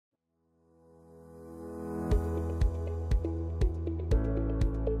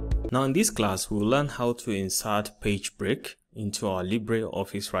Now in this class, we'll learn how to insert page break into our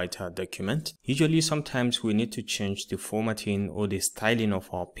LibreOffice Writer document. Usually, sometimes we need to change the formatting or the styling of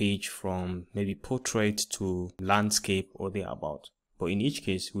our page from maybe portrait to landscape or thereabout. But in each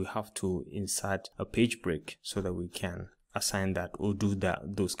case, we have to insert a page break so that we can assign that or do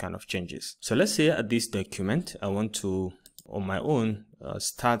those kind of changes. So let's say at this document, I want to, on my own,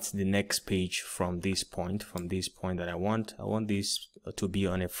 start the next page from this point that I want this to be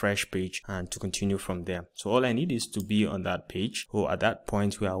on a fresh page and to continue from there. So all I need is to be on that page or at that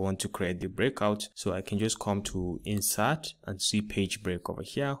point where I want to create the breakout. So I can just come to insert and see page break over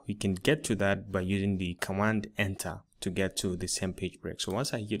here. We can get to that by using the command enter to get to the same page break. So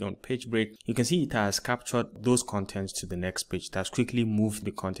once I hit on page break, you can see it has captured those contents to the next page. It has quickly moved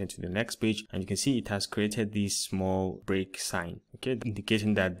the content to the next page, and you can see it has created this small break sign, okay,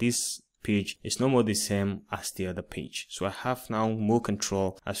 indicating that this page is no more the same as the other page. So I have now more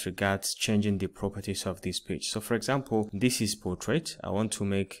control as regards changing the properties of this page. So for example, this is portrait. I want to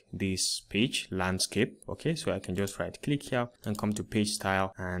make this page landscape. Okay, so I can just right click here and come to page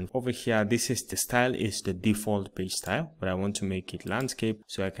style, and over here this is the style is the default page style, but I want to make it landscape.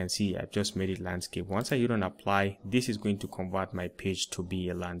 So I can see I've just made it landscape. Once I hit on apply, this is going to convert my page to be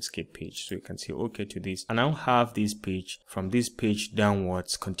a landscape page. So you can say okay to this, and I'll have this page from this page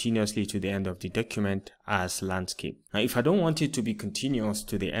downwards continuously to the end of the document as landscape. Now if I don't want it to be continuous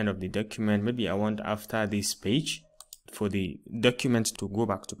to the end of the document, maybe I want after this page for the document to go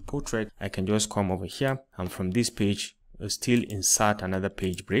back to portrait, I can just come over here and from this page still insert another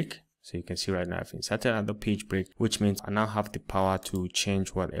page break. So you can see right now I've inserted another page break, which means I now have the power to change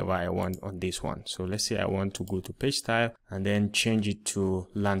whatever I want on this one. So let's say I want to go to page style and then change it to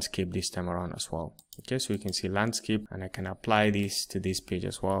landscape this time around as well. Okay, so you can see landscape, and I can apply this to this page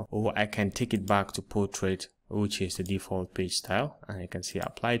as well, or I can take it back to portrait, which is the default page style, and you can see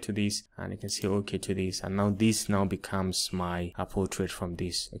apply to this, and you can see okay to this, and now this now becomes my portrait from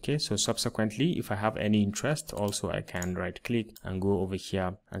this. Okay, so subsequently, if I have any interest, also I can right click and go over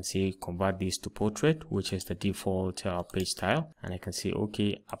here and say convert this to portrait, which is the default page style, and I can say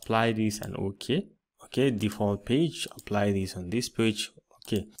okay, apply this, and okay, default page, apply this on this page.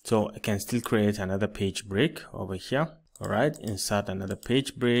 Okay, so I can still create another page break over here. All right, insert another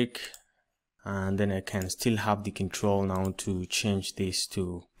page break, and then I can still have the control now to change this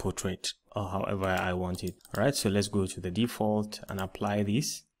to portrait or however I want it. All right, so let's go to the default and apply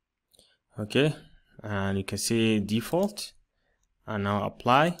this. Okay, and you can see default and now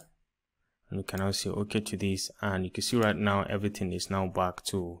apply, and you can now say okay to this, and you can see right now everything is now back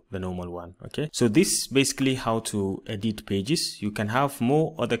to the normal one. Okay, so this is basically how to edit pages. You can have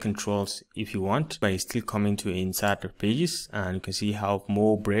more other controls if you want by still coming to insert the pages, and you can see how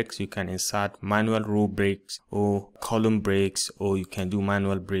more breaks. You can insert manual row breaks or column breaks, or you can do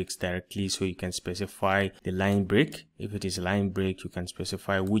manual breaks directly. So you can specify the line break. If it is a line break, you can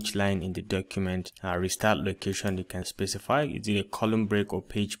specify which line in the document. Restart location, you can specify is it a column break or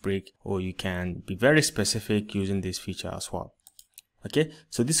page break, or you can be very specific using this feature as well. Okay,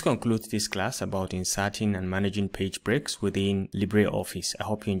 so this concludes this class about inserting and managing page breaks within LibreOffice. I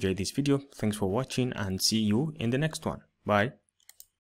hope you enjoyed this video. Thanks for watching, and see you in the next one. Bye.